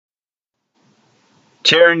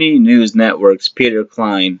Tyranny News Network's Peter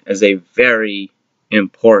Klein is a very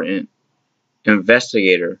important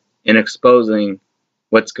investigator in exposing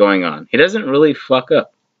what's going on. He doesn't really fuck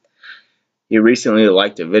up. He recently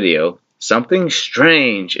liked a video. Something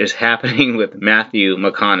strange is happening with Matthew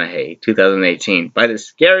McConaughey, 2018, by the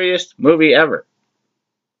scariest movie ever.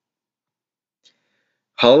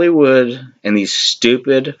 Hollywood and these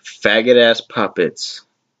stupid faggot-ass puppets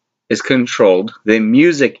is controlled. The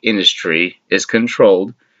music industry is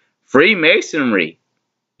controlled. Freemasonry.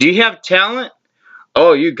 Do you have talent?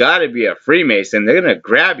 Oh, you gotta be a Freemason. They're gonna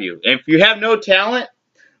grab you. And if you have no talent,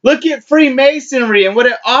 look at Freemasonry and what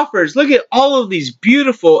it offers. Look at all of these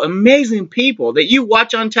beautiful, amazing people that you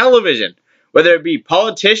watch on television. Whether it be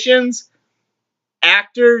politicians,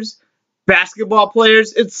 actors, basketball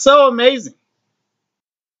players. It's so amazing.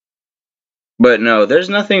 But no, there's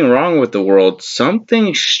nothing wrong with the world.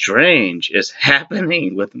 Something strange is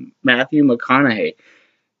happening with Matthew McConaughey.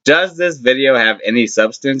 Does this video have any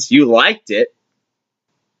substance? You liked it.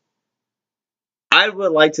 I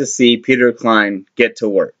would like to see Peter Klein get to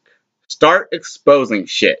work. Start exposing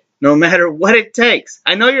shit, no matter what it takes.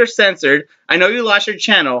 I know you're censored. I know you lost your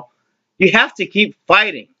channel. You have to keep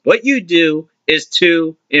fighting. What you do is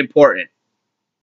too important.